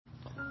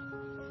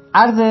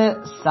عرض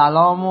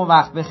سلام و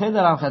وقت بخیر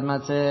دارم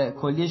خدمت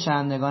کلی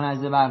شنوندگان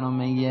عزیز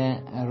برنامه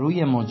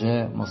روی موج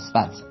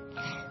مثبت.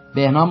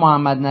 بهنام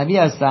محمد نبی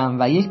هستم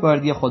و یک بار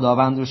دیگه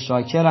خداوند رو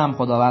شاکرم،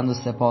 خداوند رو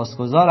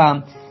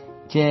سپاسگزارم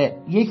که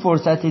یک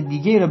فرصت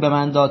دیگه رو به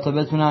من داد تا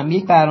بتونم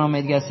یک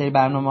برنامه دیگه، سری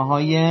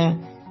برنامه‌های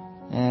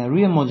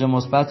روی موج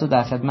مثبت رو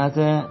در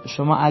خدمت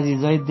شما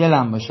عزیزای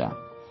دلم باشم.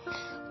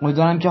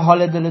 امیدوارم که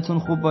حال دلتون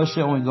خوب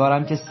باشه،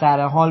 امیدوارم که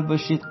سر حال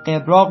باشید،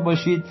 قبراق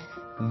باشید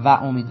و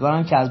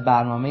امیدوارم که از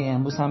برنامه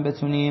امروز هم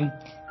بتونیم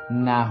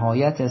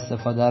نهایت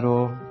استفاده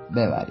رو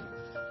ببریم.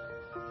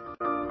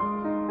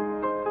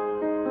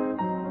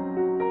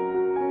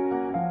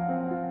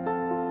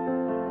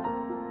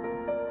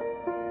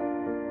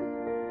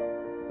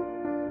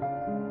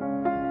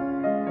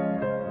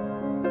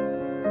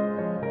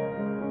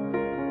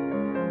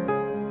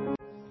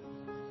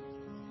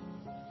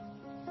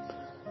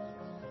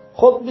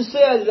 خب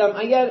دوستای عزیزم،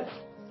 اگر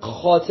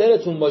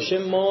خاطرتون باشه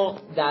ما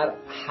در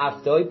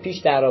هفته‌های پیش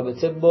در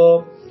رابطه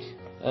با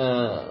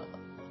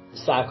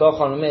سرکار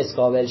خانم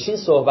اسکابلشین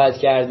صحبت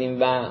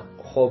کردیم و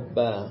خب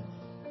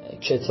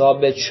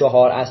کتاب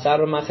 4 اثر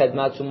رو من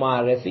خدمتتون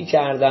معرفی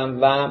کردم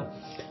و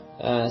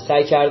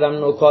سعی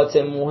کردم نکات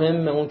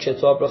مهم اون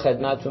کتاب رو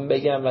خدمتتون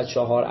بگم و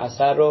 4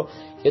 اثر رو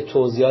یه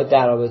توضیحات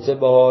در رابطه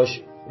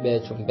باهاش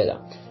بهتون بدم.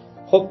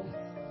 خب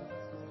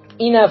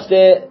این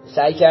هفته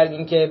سعی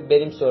کردیم که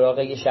بریم سراغ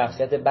یه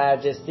شخصیت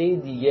برجسته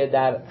دیگه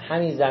در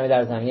همین زمینه،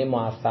 در زمینه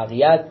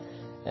موفقیت.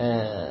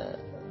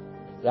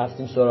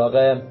 رفتیم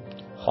سراغ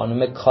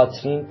خانم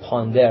کاترین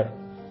پاندر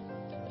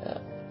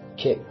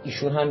که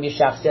ایشون هم یه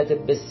شخصیت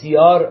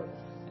بسیار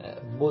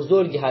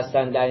بزرگی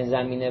هستن در این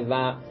زمینه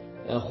و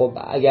خب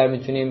اگر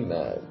میتونیم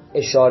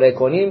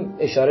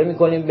اشاره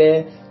میکنیم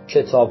به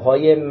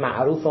کتاب‌های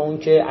معروف اون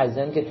که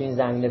عزیزان که تو این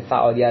زمینه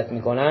فعالیت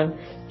میکنن،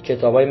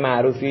 کتاب‌های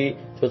معروفی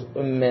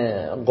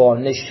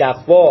قانون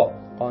شفا،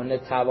 قانون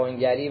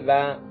توانگری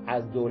و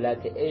از دولت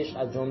عشق،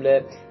 از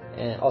جمله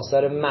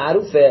آثار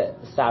معروف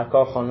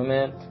سرکار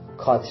خانم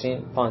کاترین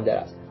پاندر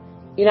است.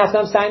 این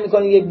هفتم سعی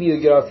میکنیم یک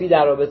بیوگرافی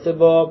در رابطه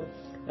با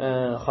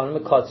خانم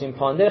کاترین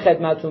پاندر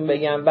خدمتون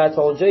بگم و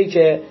تا اونجایی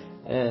که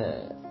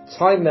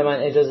تایم به من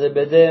اجازه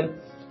بده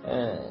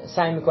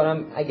سعی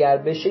میکنم اگر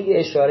بشه یه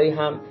اشاره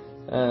هم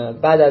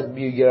بعد از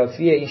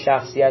بیوگرافی این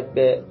شخصیت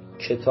به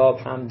کتاب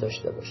هم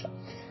داشته باشم.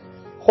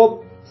 خب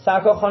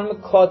سرکار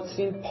خانم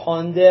کاترین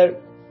پاندر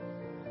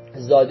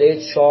زاده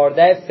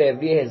 14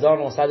 فوریه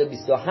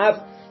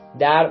 1927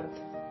 در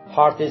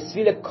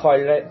هارتسویل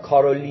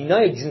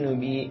کارولینای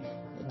جنوبی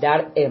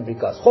در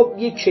امریکاست. خب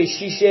یک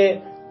کشیش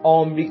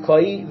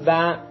آمریکایی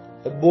و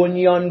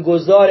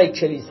بنیانگذار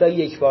کلیسای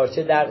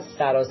یکپارچه در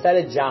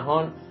سراسر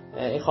جهان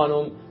این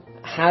خانم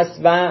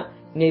هست و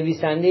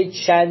نویسنده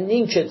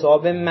چندین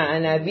کتاب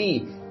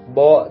معنوی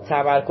با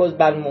تمرکز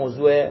بر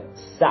موضوع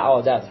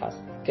سعادت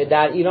هست که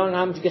در ایران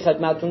همونطور که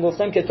خدمتتون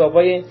گفتم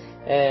کتابای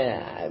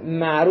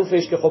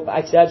معروفش که خب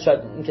اکثر شاید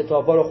این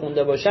کتابا رو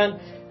خونده باشن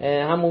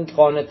همون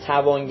قانون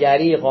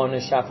توانگری، قانون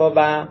شفا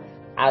و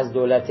از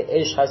دولت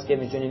عشق هست که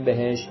میتونیم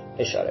بهش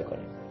اشاره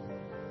کنیم.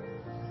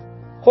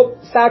 خب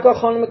سرکار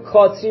خانم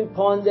کاترین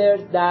پاندر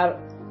در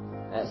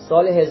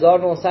سال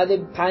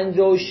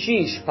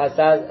 1956 پس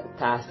از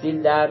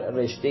تحصیل در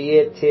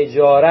رشته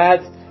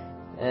تجارت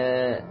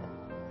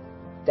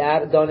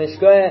در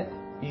دانشگاه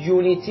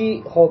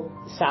یونیتی خب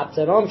ثبت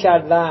نام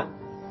کرد و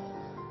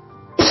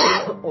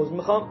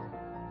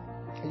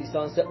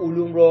لیسانس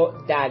علوم رو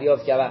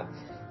دریافت کرد.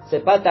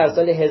 سپس در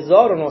سال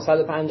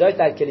 1950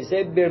 در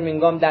کلیسای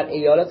برمینگام در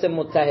ایالات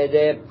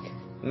متحده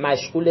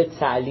مشغول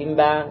تعلیم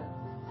و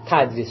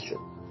تدریس شد.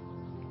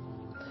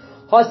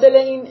 حاصل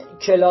این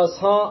کلاس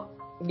ها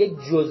یک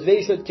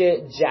جزوه‌ای شد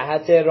که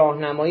جهت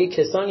راهنمایی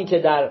کسانی که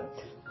در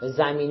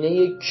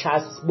زمینه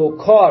کسب و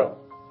کار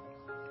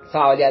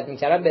فعالیت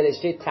می‌کردن به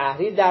رشته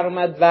تحریر در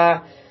اومد و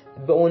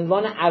به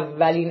عنوان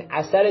اولین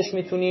اثرش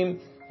میتونیم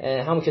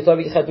همون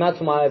کتابی که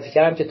خدمتتون معرفی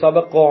کردم، کتاب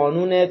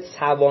قانون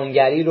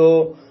توانگری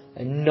رو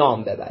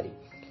نام ببریم.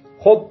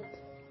 خب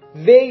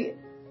وی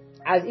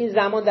از این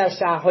زمان در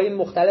شهرهای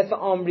مختلف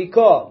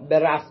آمریکا به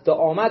رفت و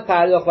آمد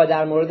پرداخت و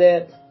در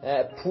مورد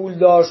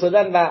پولدار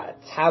شدن و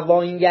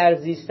توانگر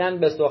زیستن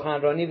به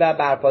سخنرانی و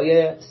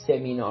برپای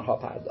سمینارها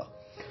پرداخت.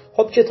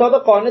 خب کتاب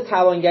قانون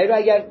توانگری رو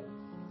اگر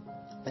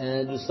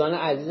دوستان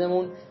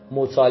عزیزمون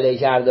مطالعه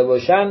کرده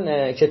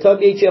باشن،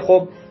 کتابیه که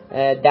خب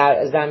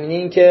در زمینه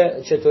این که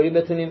چطوری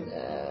بتونیم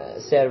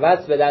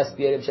ثروت به دست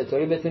بیاریم،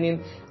 چطوری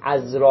بتونیم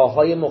از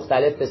راه‌های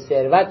مختلف به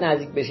ثروت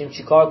نزدیک بشیم،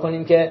 چیکار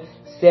کنیم که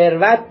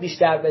ثروت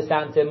بیشتر به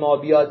سمت ما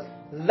بیاد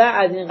و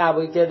از این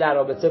قواعدی که در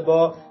رابطه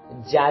با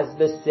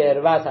جذب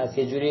ثروت هست.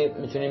 یه جوری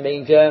میتونیم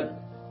بگیم که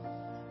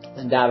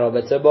در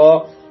رابطه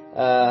با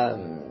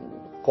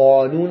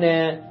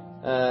قانون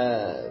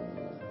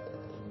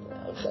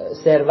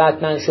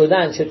ثروتمند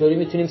شدن، چطوری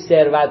میتونیم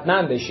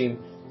ثروتمند بشیم،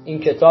 این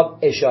کتاب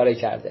اشاره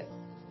کرده.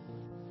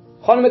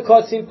 خانم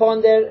کاترین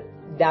پاندر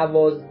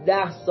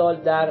 12 سال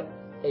در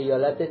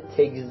ایالت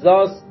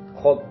تگزاس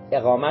خب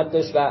اقامت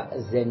داشت و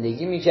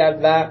زندگی میکرد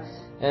و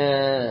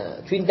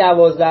تو این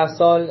 12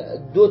 سال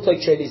 2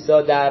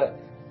 کلیسا در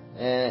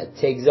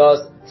تگزاس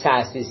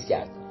تأسیس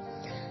کرد.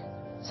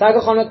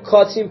 سرکار خانم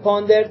کاترین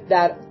پاندر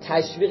در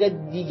تشویق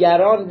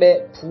دیگران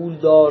به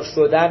پولدار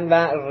شدن و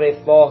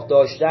رفاه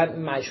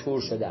داشتن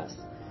مشهور شده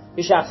است.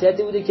 یه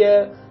شخصیتی بوده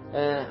که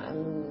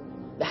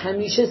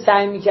همیشه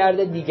سعی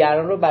می‌کرده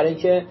دیگران رو برای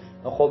اینکه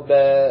خب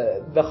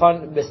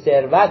بخوان به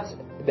ثروت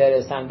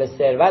برسن، به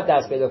ثروت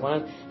دست پیدا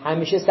کنن،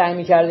 همیشه سعی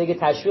می‌کرده که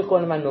تشویق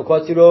کنه و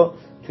نکاتی رو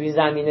توی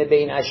زمینه به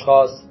این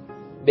اشخاص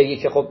بگی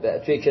که خب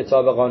توی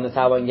کتاب قانون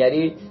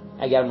توانگری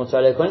اگر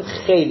مطالعه کنید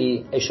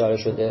خیلی اشاره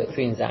شده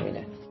توی این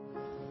زمینه.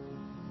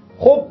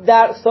 خب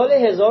در سال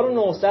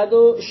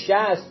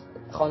 1960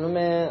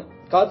 خانم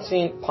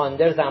کاترین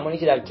پاندر زمانی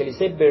که در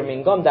کلیسای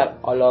برمینگام در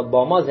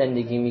آلاباما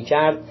زندگی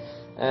می‌کرد،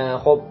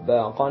 خب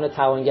قانون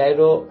توانگری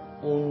رو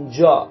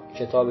اونجا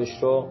کتابش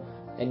رو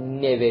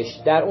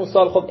نوشت. در اون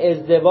سال خب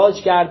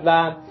ازدواج کرد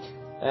و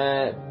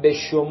به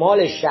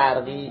شمال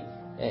شرقی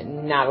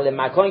نقل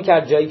مکان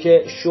کرد، جایی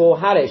که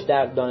شوهرش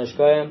در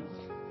دانشگاه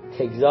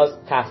تگزاس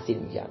تحصیل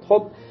می‌کرد.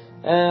 خب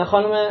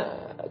خانم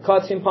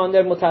کاترین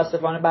پاندر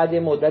متاسفانه بعد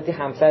مدتی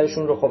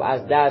همسرشون رو خب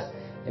از دست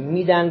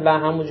میدن و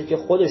همونجور که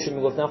خودشون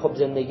میگفتن خب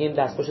زندگیم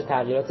دستخوش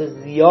تغییرات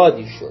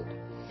زیادی شد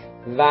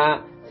و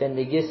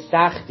زندگی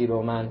سختی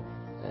رو من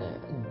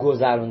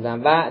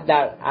گذروندم و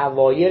در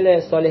اوایل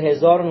سال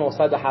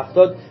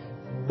 1970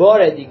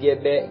 بار دیگه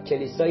به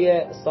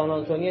کلیسای سان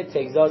آنتونی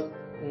تگزاس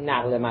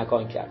نقل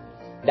مکان کرد.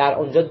 در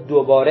اونجا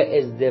دوباره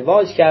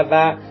ازدواج کرد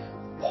و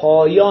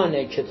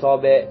پایان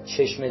کتاب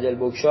چشم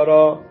دلبگشا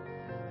را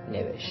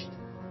نوشت.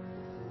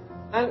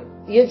 من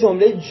یه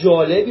جمله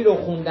جالبی رو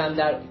خوندم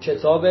در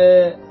کتاب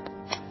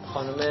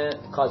خانم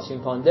کاترین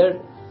پاندر،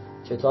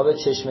 کتاب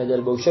چشم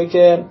دلبگشا،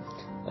 که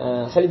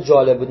خیلی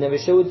جالب بود.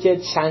 نوشته بود که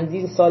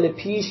چندین سال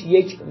پیش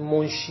یک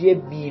منشی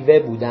بیوه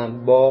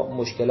بودم با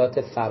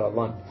مشکلات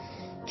فراوان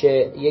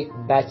که یک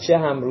بچه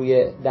هم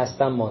روی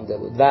دستم مانده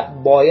بود و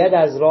باید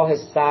از راه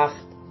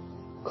سخت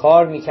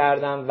کار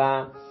میکردم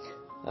و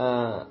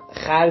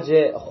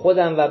خرج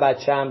خودم و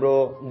بچه‌ام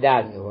رو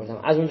در می‌آوردم.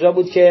 از اونجا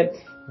بود که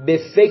به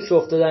فکر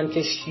افتادم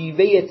که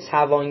شیوه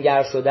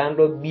توانگر شدن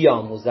رو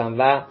بیاموزم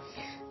و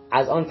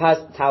از آن پس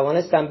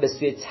توانستم به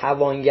سوی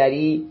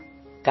توانگری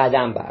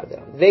قدم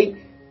بردارم. وی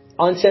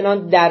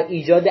آنچنان در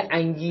ایجاد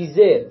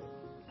انگیزه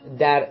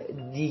در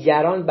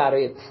دیگران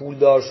برای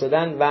پولدار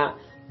شدن و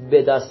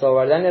به دست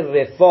آوردن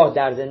رفاه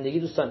در زندگی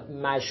دوستان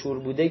مشهور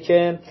بوده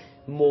که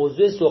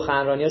موضوع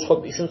سخنرانیاش،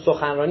 خب ایشون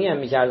سخنرانی هم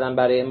میکردن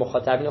برای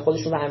مخاطبین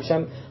خودشون و همیشه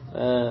هم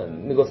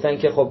میگفتن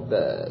که خب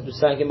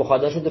دوستان که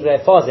مخاطبشون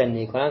رفاه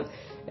زندگی کنن،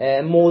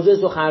 موضوع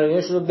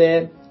سخنرانیاش رو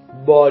به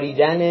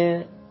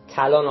باریدن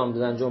طلا نام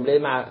دادن. جمله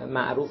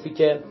معروفی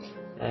که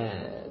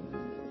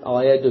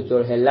آقای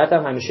دکتر هلت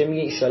هم همیشه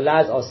میگه ایشالله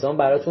از آسمان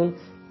براتون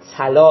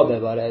طلا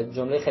بباره.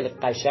 جمله خیلی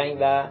قشنگ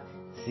و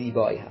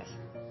زیبایی هست.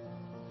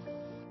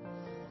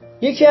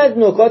 یکی از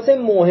نکات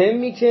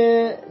مهمی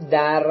که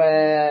در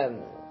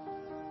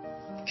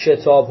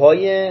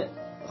کتاب‌های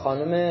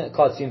خانم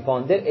کاترین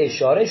پاندر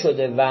اشاره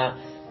شده و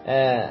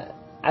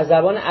از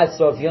زبان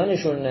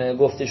اطرافیانشون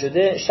گفته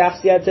شده،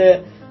 شخصیت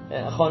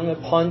خانم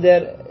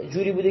پاندر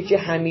جوری بوده که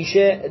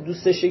همیشه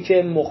دوست داشته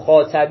که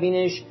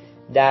مخاطبینش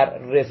در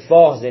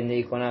رفاه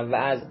زندگی کنن و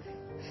از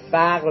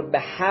فقر به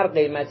هر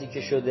قیمتی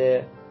که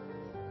شده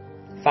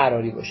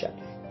فراری باشن.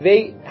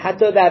 وی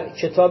حتی در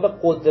کتاب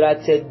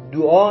قدرت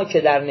دعا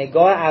که در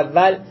نگاه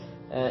اول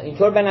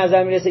اینطور به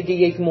نظر میرسه که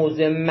یک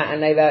موضوع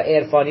معنوی و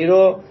عرفانی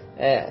رو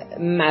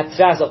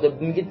مطرح ساخته،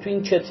 میگه تو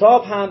این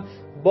کتاب هم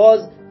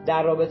باز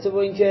در رابطه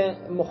با اینکه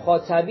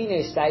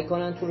مخاطبینش سعی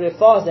کنن تو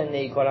رفاه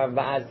زندگی کنن و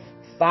از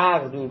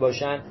فقر دور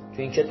باشن،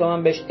 تو این کتاب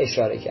هم بهش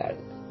اشاره کرده.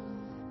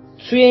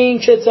 توی این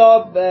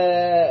کتاب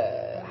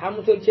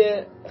همونطور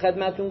که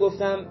خدمتون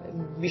گفتم،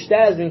 بیشتر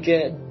از اون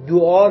که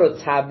دعا رو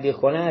تبلیغ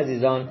کنه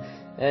عزیزان،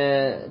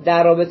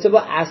 در رابطه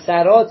با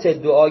اثرات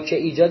دعا که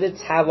ایجاد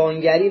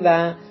توانگری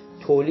و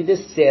تولید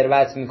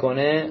ثروت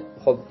میکنه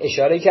خب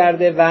اشاره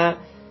کرده و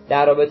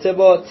در رابطه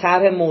با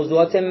طرح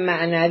موضوعات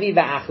معنوی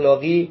و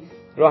اخلاقی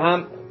رو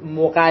هم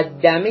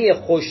مقدمه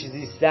خوش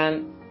زیستن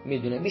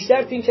میدونه.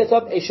 بیشتر تو این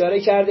کتاب اشاره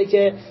کرده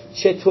که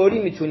چطوری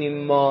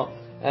میتونیم ما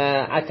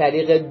از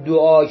طریق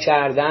دعا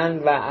کردن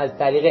و از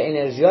طریق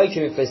انرژیایی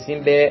که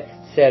میفرستیم به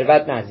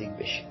ثروت نزدیک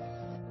بشیم.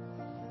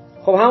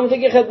 خب همونطور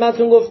که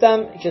خدمتون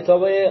گفتم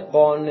کتاب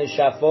قانون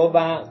شفا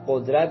و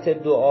قدرت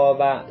دعا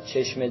و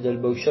چشم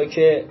دلبگشا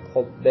که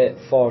خب به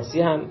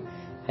فارسی هم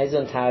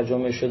عزیزان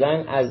ترجمه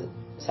شدن از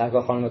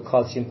سرکار خانم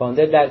کاترین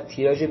پاندر در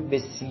تیراژ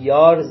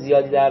بسیار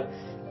زیادی در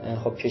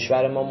خب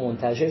کشور ما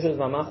منتشر شد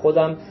و من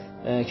خودم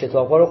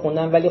کتاب‌ها رو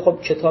خوندم. ولی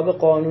خب کتاب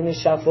قانون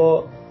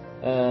شفا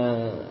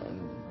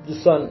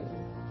دوستان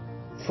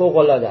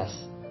فوق‌العاده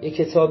است. یک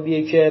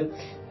کتابیه که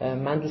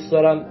من دوست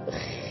دارم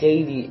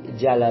خیلی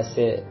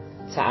جلسه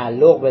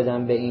تعلق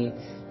بدم به این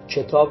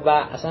کتاب و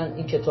اصلا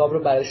این کتاب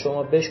رو برای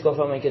شما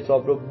بشکافم، این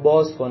کتاب رو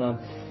باز کنم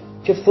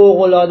که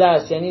فوق‌العاده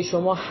است. یعنی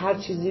شما هر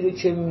چیزی رو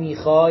که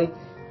میخواید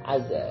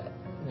از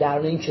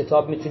درون این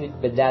کتاب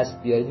میتونید به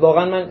دست بیارید.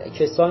 واقعا من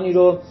کسانی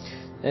رو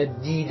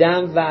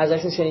دیدم و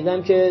ازشون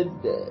شنیدم که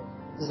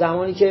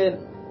زمانی که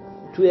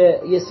توی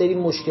یه سری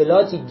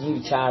مشکلاتی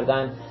گیر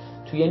کردن،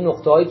 توی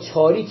نقطه‌های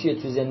تاریکی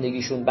تو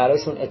زندگیشون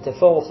براشون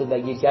اتفاق افتاد و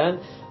گیر کردن،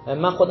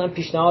 من خودم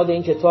پیشنهاد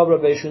این کتاب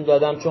رو بهشون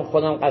دادم، چون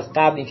خودم از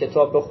قبل این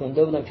کتاب رو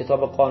خونده بودم،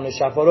 کتاب قانون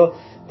شفا رو،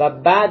 و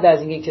بعد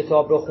از اینکه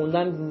کتاب رو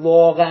خوندن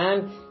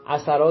واقعا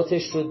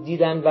اثراتش رو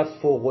دیدن و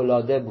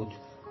فوق‌العاده بود.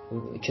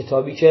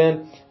 کتابی که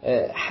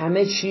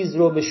همه چیز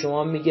رو به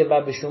شما میگه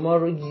و به شما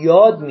رو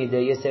یاد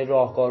میده یه سری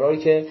راهکارهایی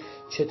که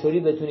چطوری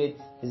بتونید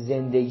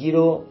زندگی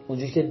رو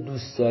اونجوری که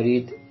دوست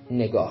دارید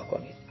نگاه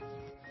کنید.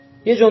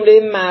 یه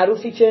جمله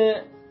معروفی که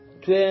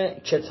توی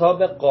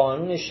کتاب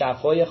قانون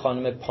شفای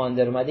خانم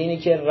پاندر اومده اینه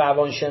که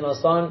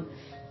روانشناسان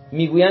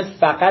میگویند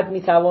فقط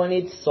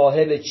میتوانید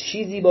صاحب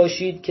چیزی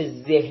باشید که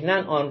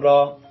ذهناً آن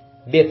را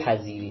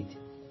بپذیرید.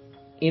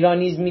 این را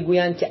نیز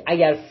میگویند که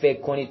اگر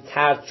فکر کنید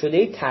طرد شده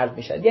اید طرد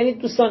میشد. یعنی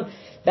دوستان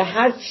به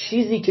هر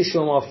چیزی که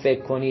شما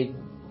فکر کنید،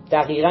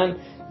 دقیقاً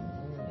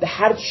به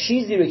هر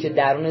چیزی رو که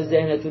درون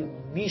ذهنتون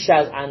بیش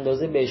از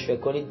اندازه بهش فکر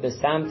کنید به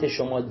سمت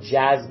شما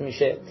جذب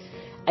میشه.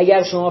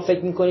 اگر شما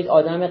فکر میکنید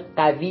آدم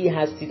قوی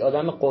هستید،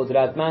 آدم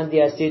قدرتمندی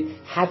هستید،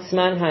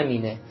 حتما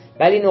همینه.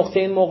 ولی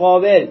نقطه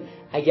مقابل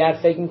اگر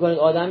فکر میکنید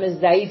آدم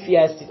ضعیفی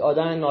هستید،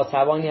 آدم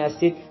ناتوانی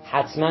هستید،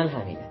 حتما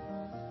همینه.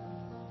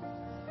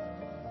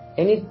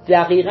 یعنی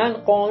دقیقاً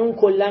قانون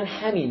کلن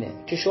همینه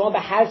که شما به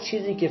هر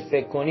چیزی که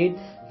فکر کنید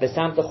به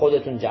سمت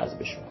خودتون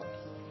جذبش میکنید.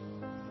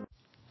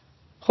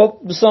 خب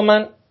دوستان،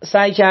 من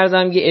سعی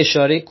کردم یه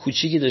اشاره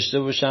کوچیکی داشته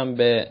باشم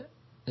به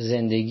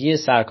زندگی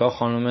سرکار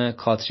خانم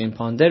کاترین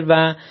پاندر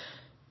و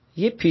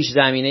یه پیش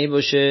زمینه‌ای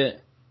باشه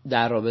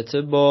در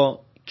رابطه با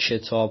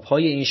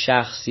کتاب‌های این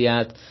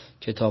شخصیت،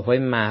 کتاب‌های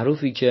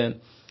معروفی که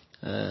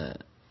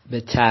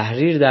به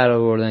تحریر در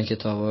آوردن،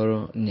 کتاب‌ها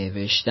رو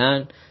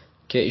نوشتن،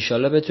 که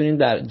ایشالا بتونیم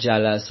در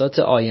جلسات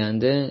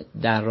آینده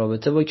در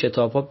رابطه با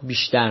کتاب‌ها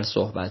بیشتر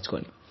صحبت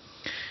کنیم.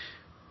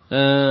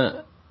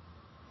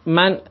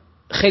 من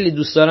خیلی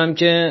دوست دارم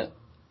که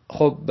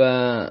خب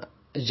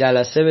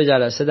جلسه به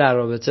جلسه در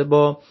رابطه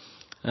با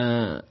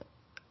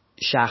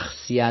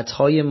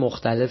شخصیت‌های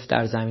مختلف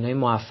در زمینه‌های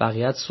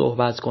موفقیت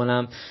صحبت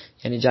کنم،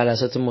 یعنی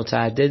جلسات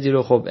متعددی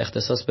رو خب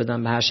اختصاص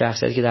بدم به هر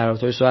شخصیتی که در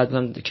رابطه صحبت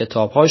کنم،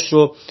 کتاب‌هاش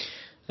رو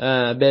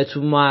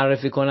بهتون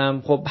معرفی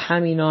کنم. خب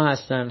همینا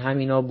هستن،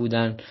 همینا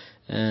بودن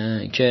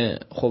که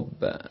خب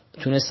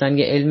تونستن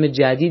یه علم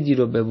جدیدی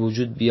رو به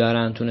وجود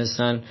بیارن،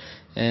 تونستن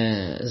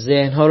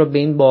ذهن‌ها رو به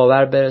این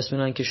باور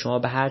برسونن که شما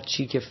به هر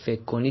چی که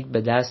فکر کنید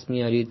به دست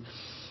میارید،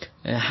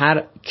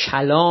 هر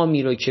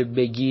کلامی رو که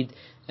بگید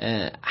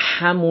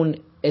همون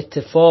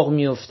اتفاق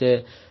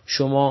میفته.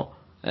 شما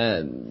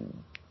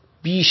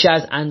بیش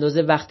از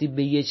اندازه وقتی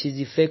به یه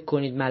چیزی فکر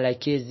کنید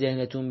ملکه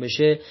ذهنتون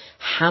بشه،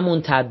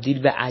 همون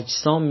تبدیل به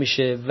اجسام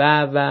میشه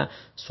و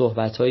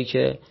صحبت‌هایی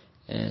که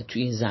تو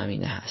این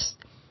زمینه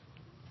هست.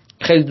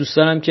 خیلی دوست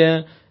دارم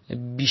که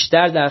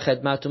بیشتر در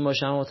خدمتتون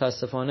باشم.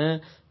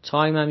 متاسفانه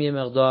تایمم یه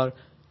مقدار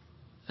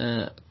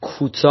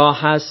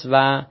کوتاه هست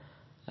و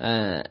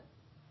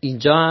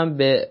اینجا هم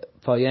به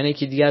پایان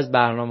یکی دیگه از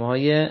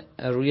برنامه‌های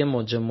روی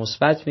موج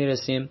مثبت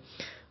میرسیم.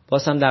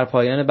 باز هم در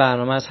پایان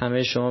برنامه از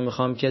همه شما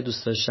میخوام که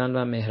دوست داشتن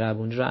و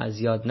مهربونی رو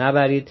از یاد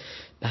نبرید،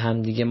 به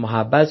همدیگه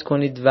محبت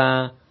کنید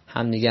و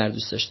همدیگه رو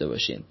دوست داشته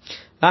باشید.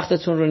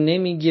 وقتتون رو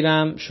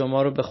نمیگیرم،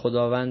 شما رو به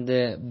خداوند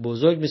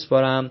بزرگ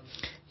میسپارم.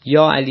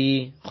 یا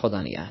علی،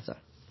 خدا نگهدار.